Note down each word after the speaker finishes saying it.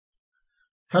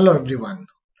Hello everyone.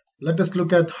 Let us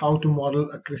look at how to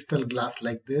model a crystal glass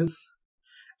like this.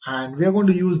 And we are going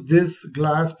to use this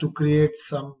glass to create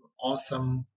some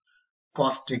awesome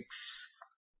caustics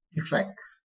effect,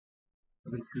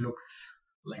 which looks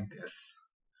like this.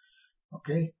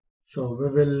 Okay. So we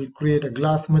will create a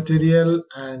glass material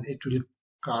and it will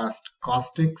cast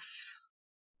caustics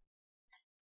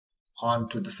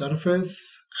onto the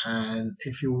surface. And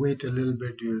if you wait a little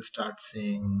bit, you will start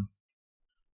seeing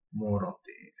more of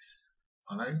these.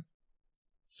 All right.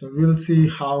 So we'll see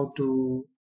how to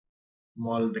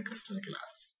model the crystal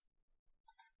glass.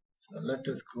 So let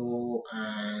us go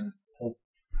and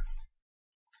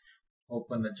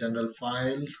open a general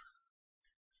file,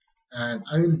 and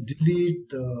I will delete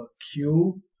the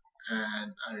cube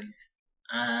and I will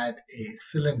add a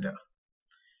cylinder,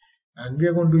 and we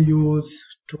are going to use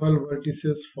 12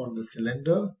 vertices for the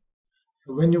cylinder.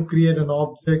 So when you create an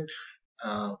object,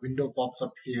 a window pops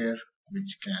up here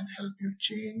which can help you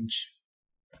change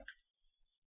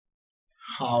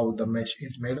how the mesh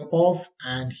is made up of,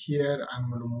 and here I'm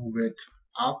going to move it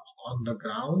up on the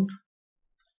ground.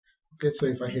 Okay, so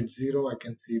if I hit 0, I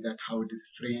can see that how it is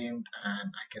framed,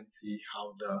 and I can see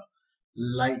how the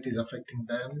light is affecting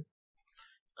them.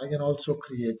 I can also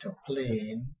create a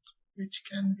plane which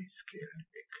can be scaled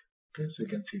big. Okay, so you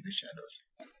can see the shadows.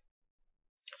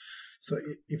 So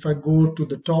if I go to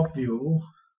the top view,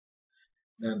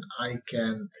 then I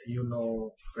can,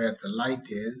 where the light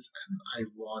is, and I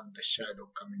want the shadow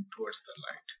coming towards the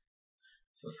light.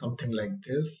 So something like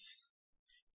this,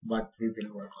 but we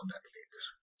will work on that later.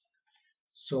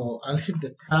 So I'll hit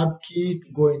the tab key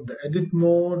to go in the edit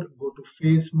mode, go to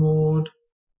face mode,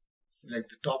 select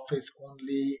the top face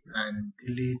only and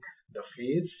delete the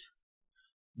face.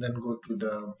 Then go to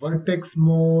the vertex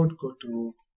mode, go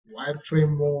to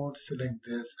wireframe mode, select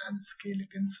this and scale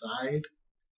it inside.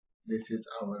 This is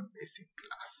our basic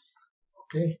glass.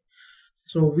 Okay,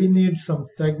 so we need some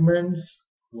segments.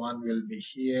 One will be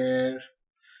here,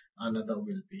 another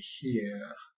will be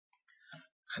here.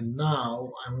 And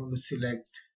now I'm going to select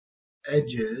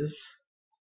edges,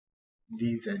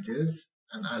 these edges,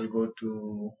 and I'll go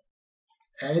to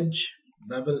edge,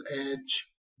 bevel edge,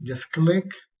 just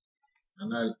click,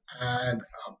 and I'll add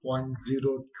a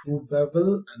 0.02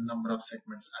 bevel and number of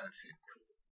segments I'll say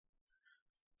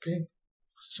 2. Okay,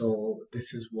 so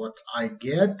this is what I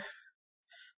get.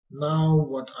 Now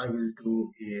what I will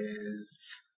do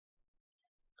is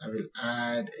I will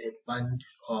add a bunch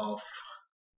of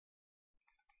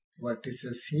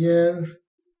vertices here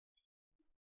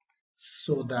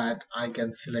so that I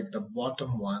can select the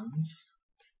bottom ones,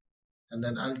 and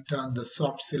then I'll turn the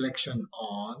soft selection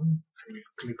on. I will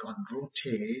click on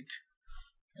rotate,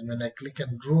 and when I click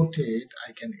and rotate,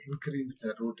 I can increase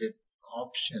the rotate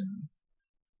option,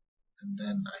 and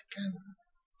then I can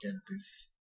get this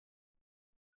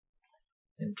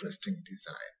interesting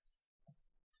design.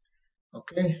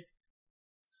 Okay,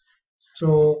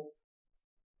 so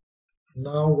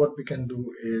now what we can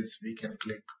do is we can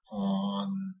click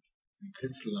on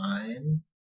this line,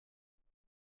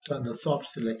 turn the soft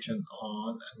selection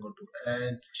on and go to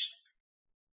edge,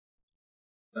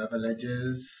 bevel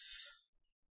edges,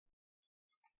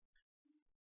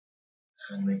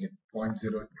 and make it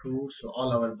 0.02. So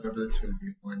all our bevels will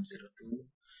be 0.02.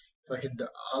 If I hit the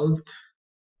Alt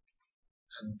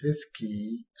and this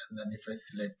key, and then if I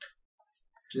select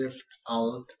Shift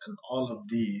Alt and all of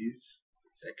these,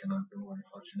 I cannot do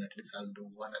unfortunately. I'll do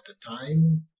one at a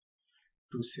time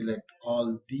to select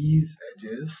all these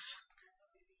edges.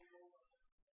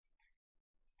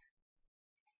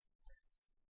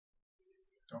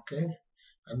 Okay,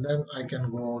 and then I can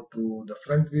go to the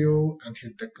front view and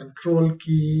hit the Control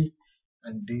key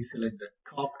and deselect the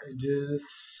top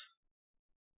edges,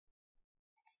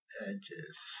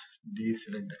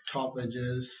 deselect the top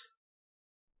edges,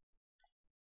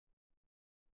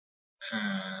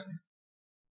 and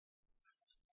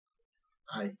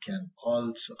I can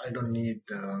also, I don't need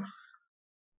the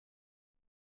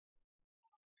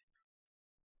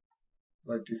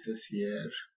vertices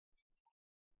here,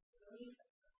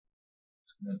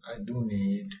 and then I do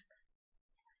need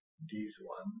these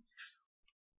ones.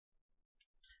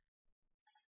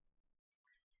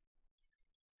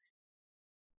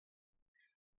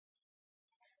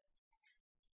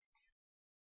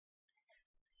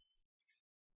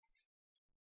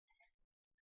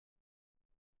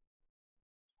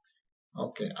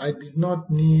 Okay, I did not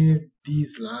need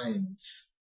these lines.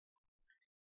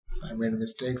 So I made a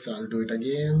mistake, so I'll do it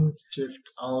again. Shift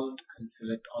Alt and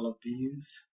select all of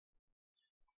these.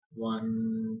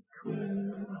 1, 2, 3, 4,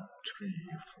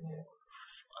 5,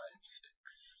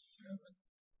 6, 7.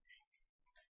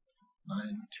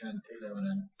 9, 10, 11,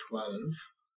 and 12.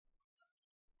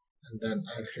 And then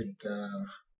I hit the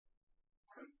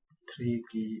 3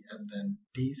 key and then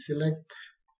deselect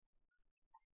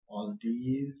all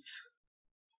these.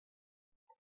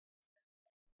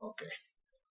 Okay,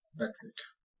 that's it.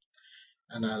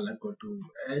 And I'll go to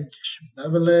edge,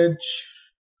 bevel edge,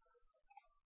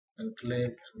 and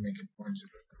click and make it 0.02.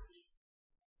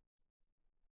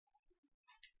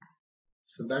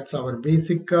 So that's our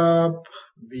basic cup.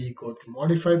 We go to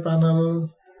modify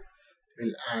panel.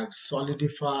 We'll add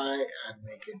solidify and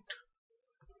make it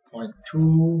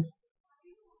 0.2,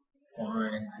 0.05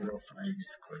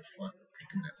 is good for the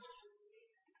thickness.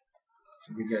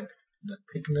 So we get the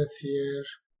thickness here,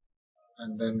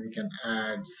 and then we can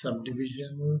add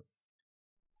subdivision,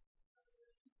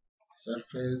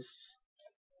 surface,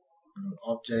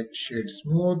 object shade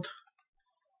smooth,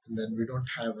 and then we don't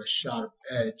have a sharp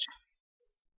edge,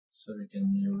 so we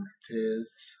can use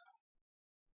this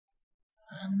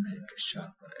and make a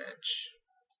sharper edge.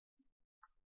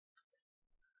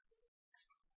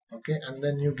 Okay, and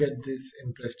then you get this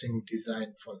interesting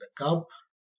design for the cup,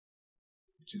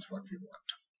 which is what we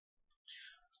want.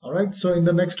 Alright, so in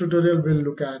the next tutorial we'll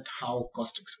look at how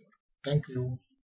caustics work. Thank you.